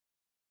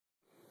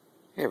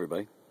Hey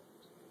everybody,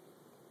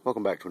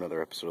 welcome back to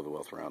another episode of The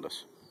Wealth Around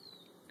Us.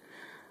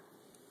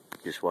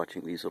 Just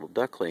watching these little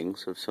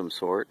ducklings of some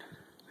sort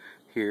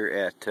here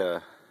at,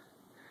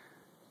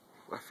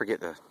 I forget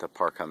the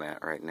park I'm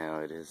at right now.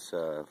 It is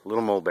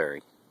Little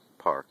Mulberry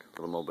Park.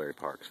 Little Mulberry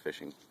Park's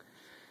fishing.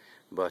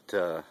 But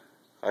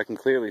I can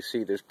clearly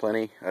see there's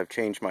plenty. I've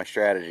changed my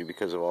strategy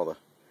because of all the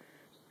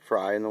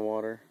fry in the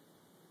water,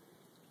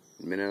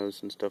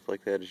 minnows and stuff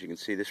like that. As you can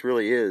see, this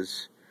really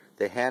is,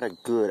 they had a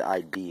good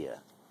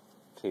idea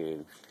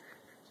to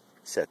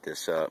set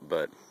this up,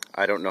 but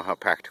I don't know how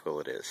practical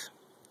it is.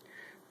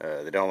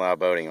 They don't allow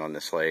boating on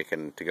this lake,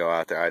 and to go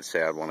out there, I'd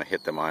say I'd want to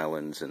hit them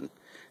islands and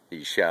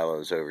these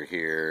shallows over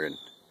here and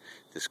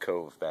this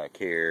cove back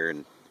here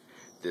and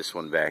this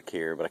one back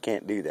here, but I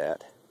can't do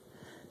that.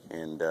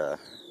 And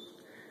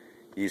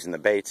using the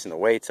baits and the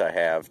weights I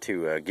have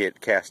to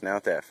get casting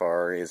out that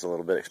far is a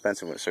little bit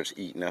expensive when it starts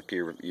eating up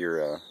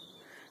your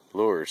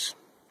lures.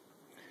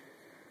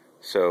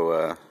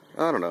 So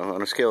I don't know,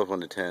 on a scale of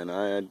 1 to 10,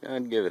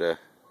 I'd give it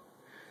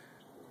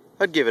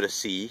a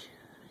C.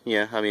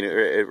 Yeah, I mean,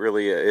 it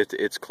really,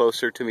 it's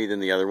closer to me than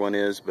the other one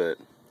is, but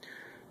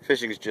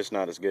fishing is just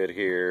not as good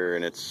here,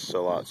 and it's a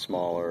lot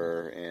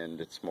smaller,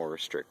 and it's more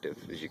restrictive.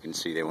 As you can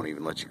see, they won't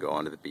even let you go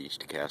onto the beach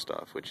to cast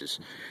off, which is,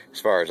 as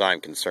far as I'm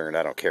concerned,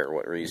 I don't care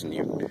what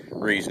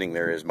reasoning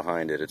there is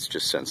behind it. It's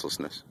just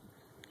senselessness.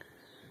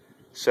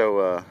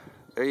 So,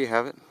 there you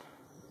have it.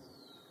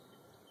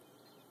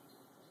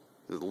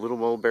 The Little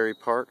Mulberry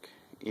Park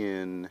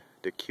in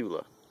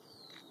Decula.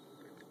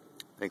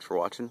 Thanks for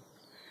watching.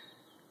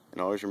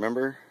 And always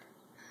remember,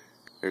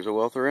 there's a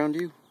wealth around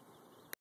you.